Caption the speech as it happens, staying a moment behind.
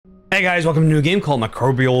Hey guys, welcome to a new game called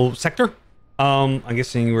Microbial Sector. I'm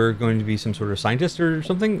guessing we're going to be some sort of scientist or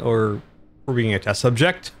something, or we're being a test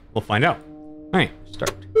subject. We'll find out. Alright,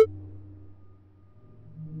 start.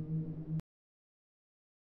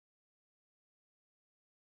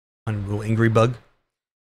 Little angry bug.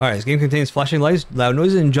 Alright, this game contains flashing lights, loud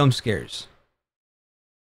noises, and jump scares.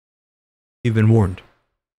 You've been warned.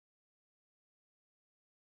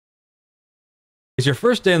 It's your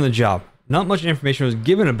first day on the job. Not much information was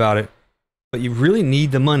given about it, but you really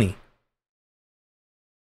need the money.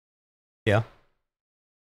 Yeah.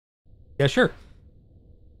 Yeah, sure.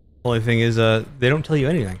 Only thing is, they don't tell you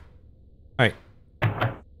anything. Alright.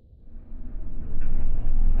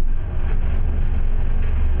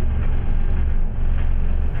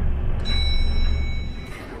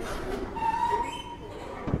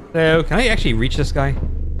 So, can I actually reach this guy?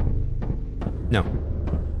 No.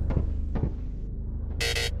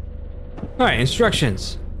 Alright,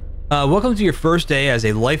 instructions. Welcome to your first day as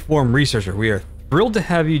a Lifeform researcher. We are thrilled to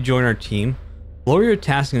have you join our team. Follow your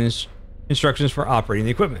tasks and instructions for operating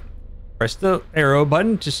the equipment. Press the arrow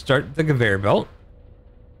button to start the conveyor belt.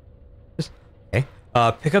 Okay.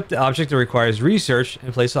 Pick up the object that requires research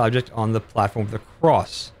and place the object on the platform with a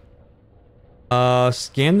cross.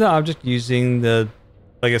 Scan the object using a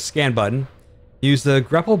scan button. Use the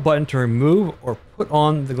grapple button to remove or put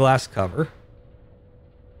on the glass cover.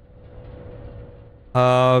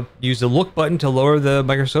 Use the look button to lower the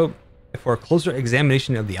microscope for a closer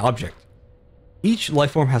examination of the object. Each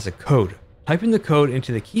lifeform has a code. Type in the code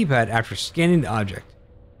into the keypad after scanning the object.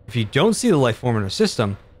 If you don't see the lifeform in a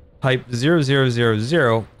system, type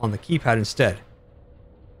 0000 on the keypad instead.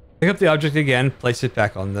 Pick up the object again, place it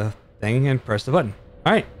back on the thing, and press the button.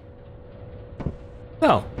 Alright.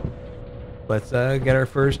 So, let's get our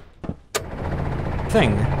first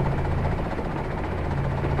thing.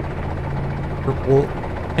 Purple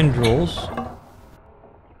tendrils.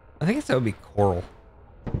 I think that would be coral.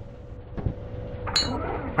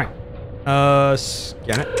 Alright.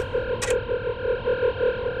 Scan it.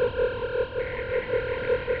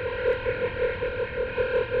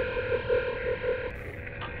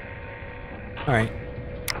 Alright.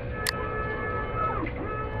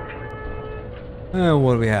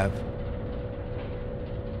 What do we have?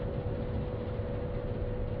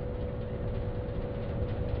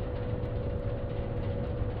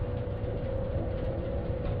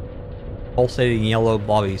 Pulsating yellow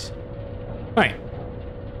blobbies. Alright.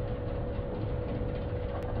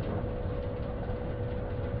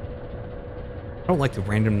 I don't like the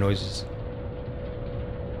random noises.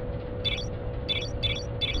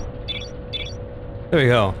 There we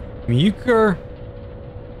go. Mucor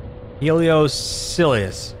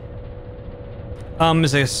Heliocilius.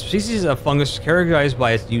 Is a species of fungus characterized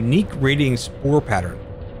by its unique radiating spore pattern.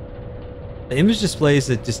 The image displays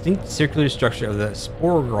the distinct circular structure of the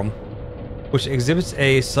sporogram, which exhibits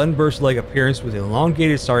a sunburst-like appearance with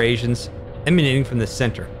elongated striations emanating from the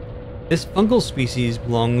center. This fungal species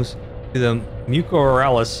belongs to the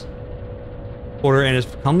Mucorales order and is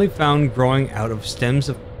commonly found growing out of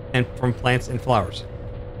stems and from plants and flowers.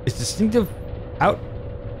 Its distinctive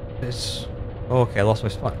okay, I lost my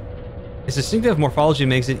spot. Its distinctive morphology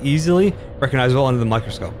makes it easily recognizable under the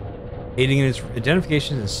microscope, aiding in its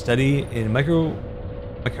identification and study in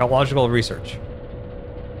mycological research.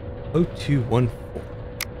 0214.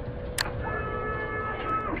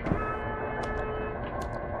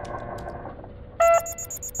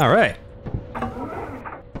 All right.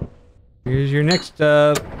 Here's your next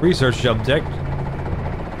research subject.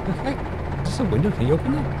 Okay. Is this a window? Can you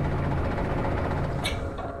open it?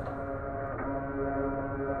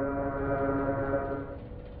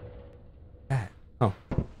 Oh,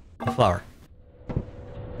 a flower.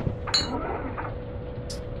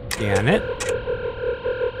 Scan it.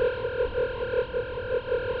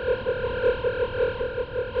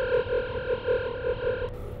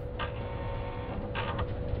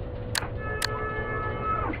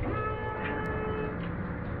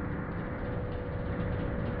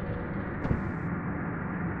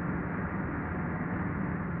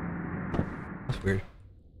 That's weird.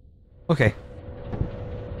 Okay.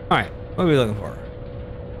 Alright, what are we looking for?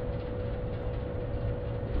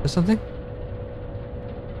 Is there something?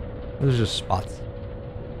 Those are just spots.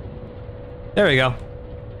 There we go.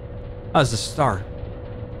 Oh, it's a star.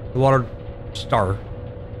 The water star.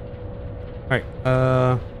 Alright,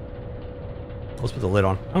 let's put the lid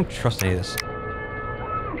on. I don't trust any of this.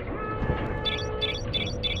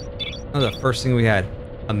 That was the first thing we had.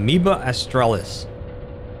 Amoeba australis.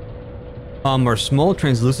 Are small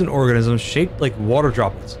translucent organisms shaped like water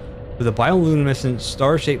droplets with a bioluminescent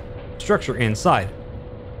star-shaped structure inside.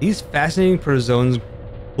 These fascinating protozoans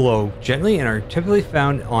glow gently and are typically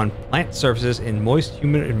found on plant surfaces in moist,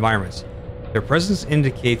 humid environments. Their presence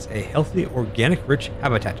indicates a healthy, organic, rich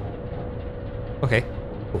habitat. Okay,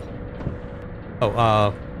 cool.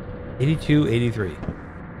 Oh, 82, 83.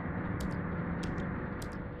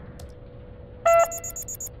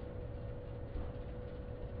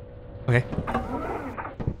 Okay.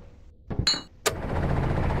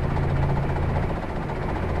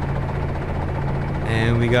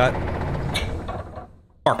 And we got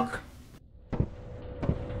bark.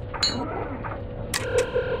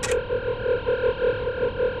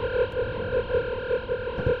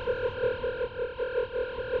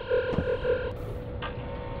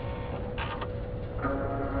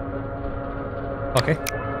 Okay.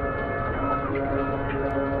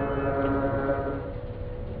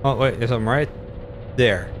 Oh, wait, there's something right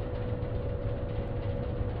there.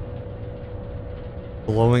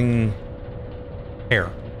 Glowing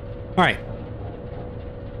hair. Alright.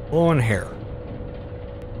 Glowing hair.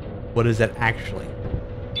 What is that actually?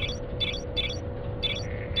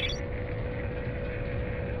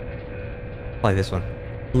 Like this one.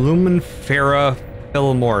 Lumenfera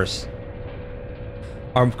philomores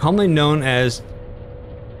are commonly known as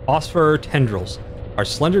phosphor tendrils. Are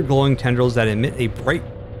slender glowing tendrils that emit a bright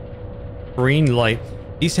green light.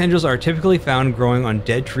 These tendrils are typically found growing on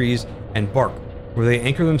dead trees and bark, where they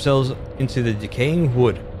anchor themselves into the decaying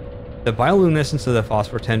wood. The bioluminescence of the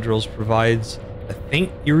phosphor tendrils provides a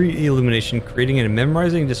faint, eerie illumination, creating a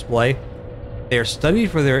memorizing display. They are studied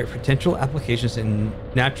for their potential applications in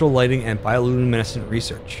natural lighting and bioluminescent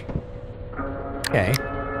research. Okay.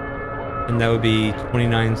 And that would be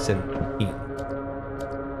 2917.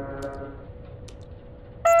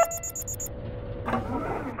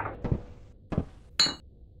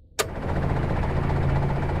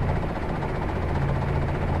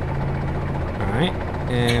 Alright.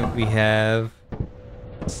 And we have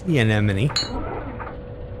sea anemone.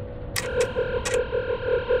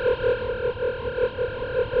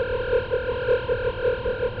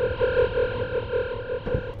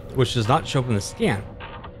 Which does not show up in the scan.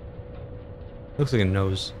 Looks like a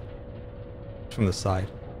nose from the side.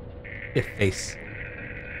 A face.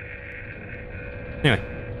 Anyway.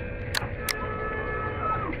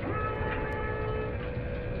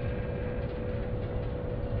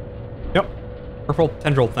 Yep. Purple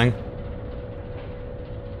tendril thing.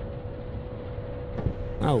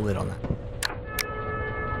 No lid on that.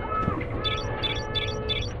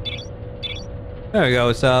 There we go.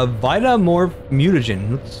 It's a Vitamorph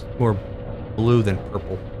mutagen. Looks more blue than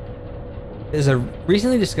purple. It is a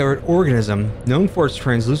recently discovered organism known for its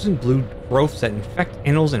translucent blue growths that infect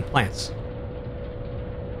animals and plants.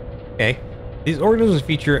 Okay. These organisms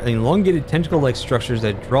feature elongated tentacle-like structures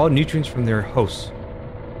that draw nutrients from their hosts.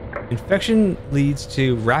 Infection leads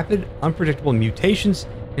to rapid, unpredictable mutations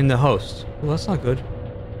in the host. Well, that's not good.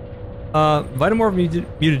 Vitamorph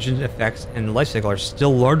mutagen effects and life cycle are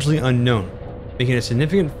still largely unknown, making it a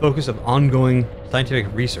significant focus of ongoing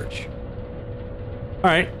scientific research.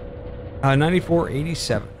 Alright.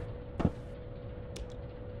 9487.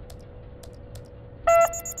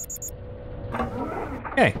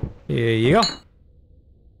 Okay, here you go.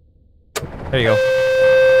 There you go.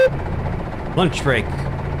 Lunch break.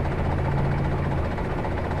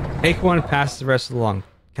 Take one, pass the rest along.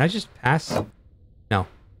 Can I just pass? No.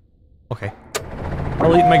 Okay.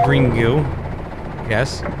 I'll eat my green goo.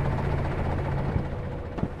 Yes.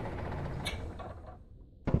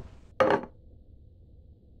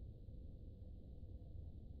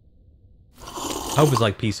 I hope it's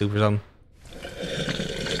like pea soup or something.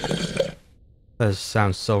 That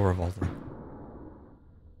sounds so revolting.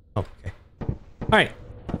 Oh, okay. Alright.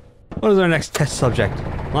 What is our next test subject?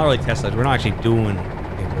 Not really test subject. We're not actually doing anything.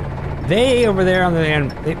 They over there on the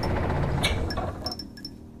end.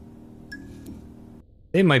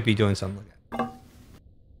 They might be doing something like that.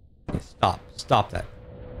 Okay, stop. Stop that.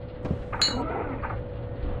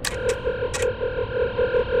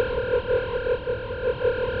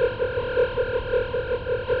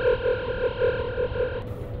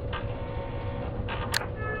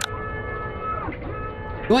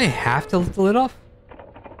 Do I have to lift the lid off?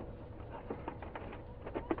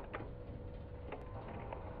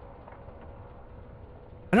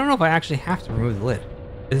 I don't know if I actually have to remove the lid.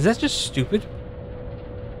 Is that just stupid?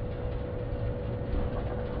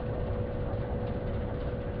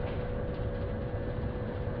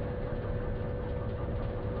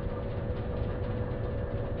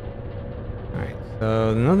 Alright,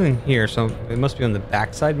 so nothing here, so it must be on the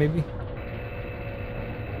back side maybe?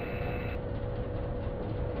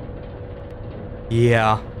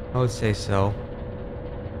 Yeah, I would say so.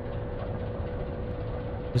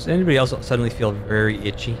 Does anybody else suddenly feel very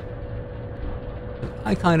itchy?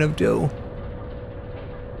 I kind of do.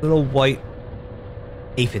 Little white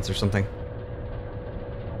aphids or something.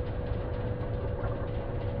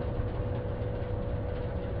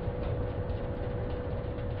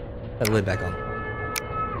 That lid back on.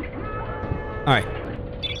 Alright.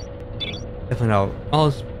 Definitely no. Oh,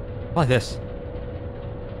 it's like this.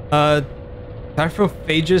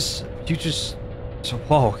 Saprophagus futus. So,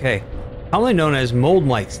 whoa, okay. Commonly known as mold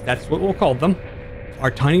mites, that's what we'll call them, are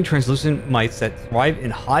tiny translucent mites that thrive in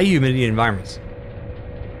high humidity environments.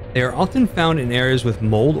 They are often found in areas with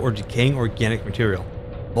mold or decaying organic material.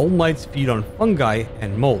 Mold mites feed on fungi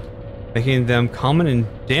and mold, making them common in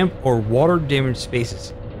damp or water-damaged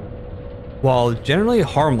spaces. While generally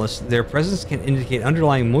harmless, their presence can indicate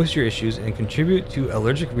underlying moisture issues and contribute to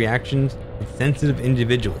allergic reactions in sensitive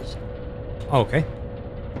individuals. Oh, okay.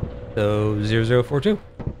 So, 0042.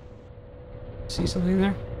 See something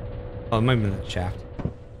there? Oh, it might have been the shaft.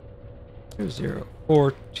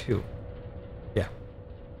 0042. Yeah.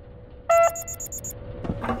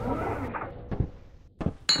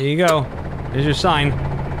 Here you go. There's your sign.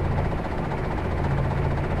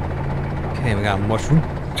 Okay, we got a mushroom.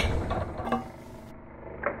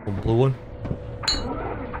 A blue one.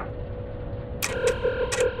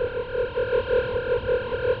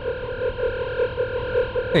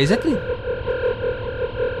 Hey, is that the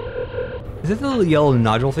little yellow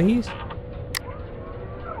nodule thingies?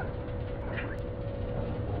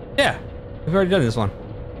 Yeah, we've already done this one.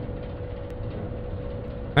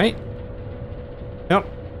 Right? Nope.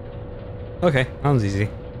 Okay, that one's easy.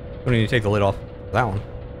 Don't need to take the lid off for that one.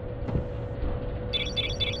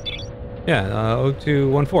 Yeah,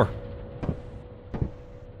 0214.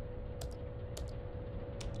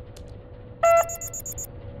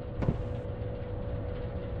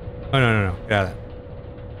 Oh, no. Get out of that.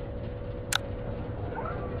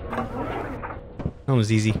 That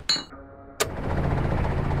was easy.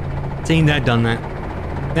 Seen that, done that.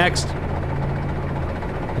 Next.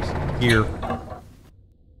 Gear.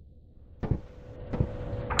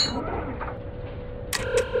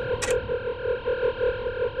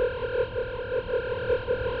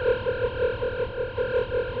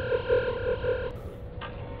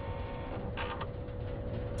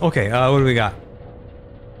 Okay, what do we got?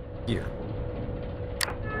 Here.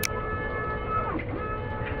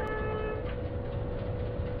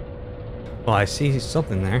 Well, I see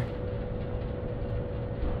something there.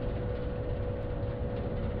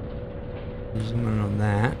 Zoom in on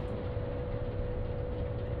that.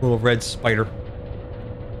 Little red spider.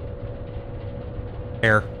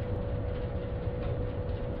 Hair.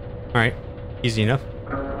 Alright. Easy enough.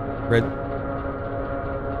 Red.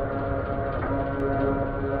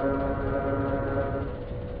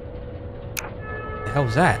 The hell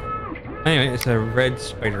was that? Anyway, it's a red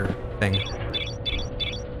spider thing.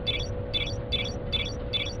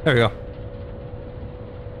 There we go.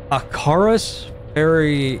 Acarus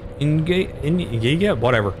fairy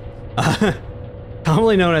whatever.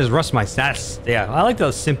 Commonly known as rust mites. Yeah, I like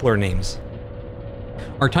those simpler names.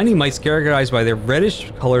 Are tiny mites characterized by their reddish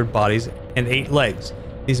colored bodies and 8 legs.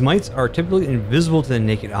 These mites are typically invisible to the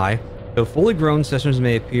naked eye, though fully grown specimens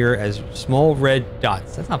may appear as small red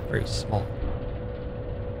dots. That's not very small.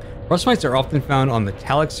 Rust mites are often found on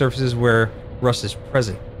metallic surfaces where rust is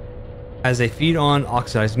present, as they feed on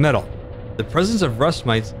oxidized metal. The presence of rust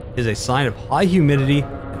mites is a sign of high humidity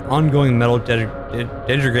and ongoing metal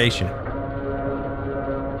degradation.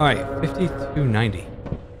 Alright, 5290.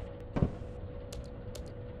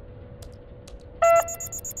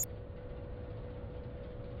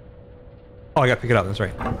 Oh, I gotta pick it up, that's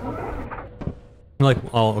right. I'm like,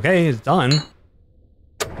 oh, okay, it's done.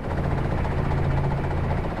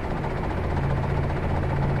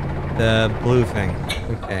 The blue thing.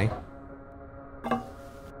 Okay.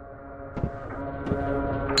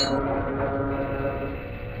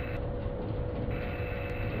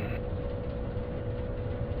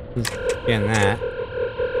 Scan that.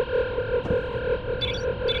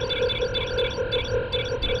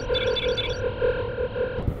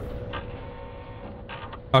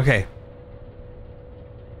 Okay.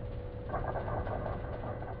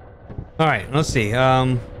 Alright, let's see. We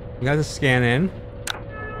got the scan in.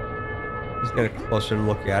 Let's get a closer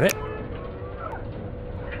look at it.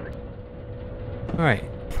 Alright.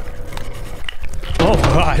 Oh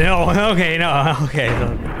god, no, okay, no, okay.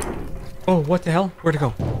 Oh, what the hell? Where'd it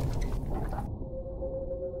go?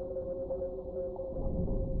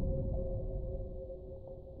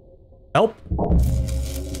 Help?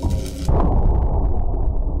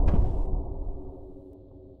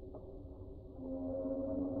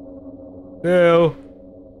 Ew.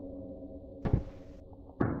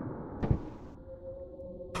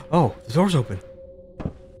 Oh, the door's open.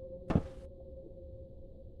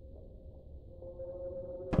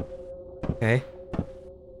 Okay.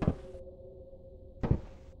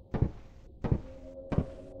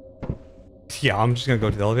 Yeah, I'm just gonna go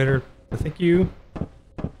to the elevator. Thank you.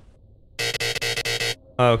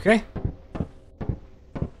 Okay.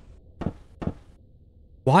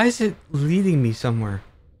 Why is it leading me somewhere?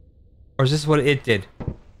 Or is this what it did?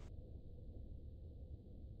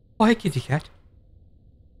 Oh, hi, kitty cat.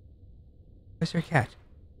 Where's your cat?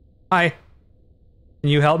 Hi.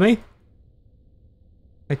 Can you help me? Can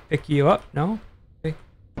I pick you up? No? Okay.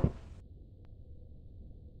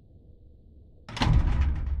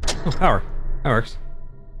 Oh, power. That works.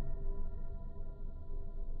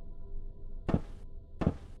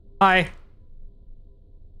 Hi.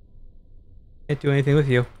 Can't do anything with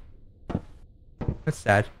you. That's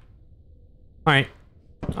sad. Alright.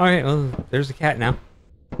 Alright, well, there's the cat now.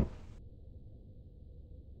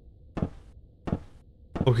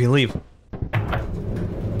 Oh, we can leave. Alright,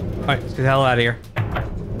 let's get the hell out of here.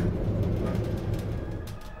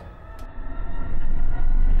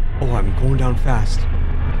 Oh, I'm going down fast.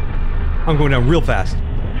 I'm going down real fast.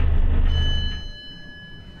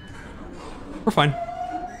 We're fine.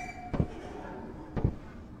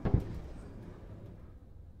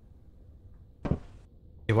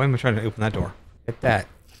 Hey, why am I trying to open that door? Get that.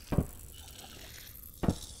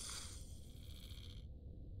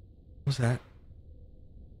 What's that?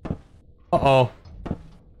 Uh-oh.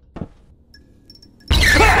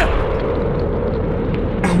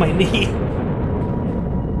 Ow, my knee.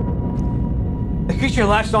 The creature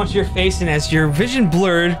latched onto your face, and as your vision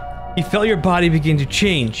blurred, you felt your body begin to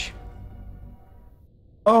change.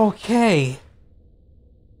 Okay.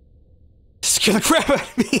 Scare the crap out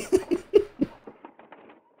of me.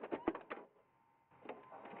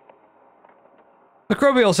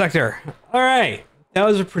 Microbial sector. All right, that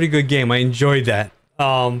was a pretty good game. I enjoyed that.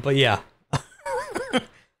 But yeah.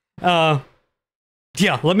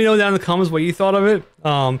 Yeah. Let me know down in the comments what you thought of it.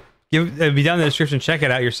 It'll be down in the description. Check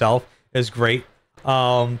it out yourself. It's great.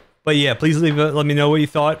 But yeah, please let me know what you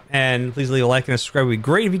thought, and please leave a like and a subscribe. It would be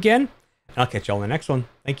great if you can. And I'll catch y'all in the next one.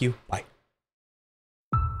 Thank you. Bye.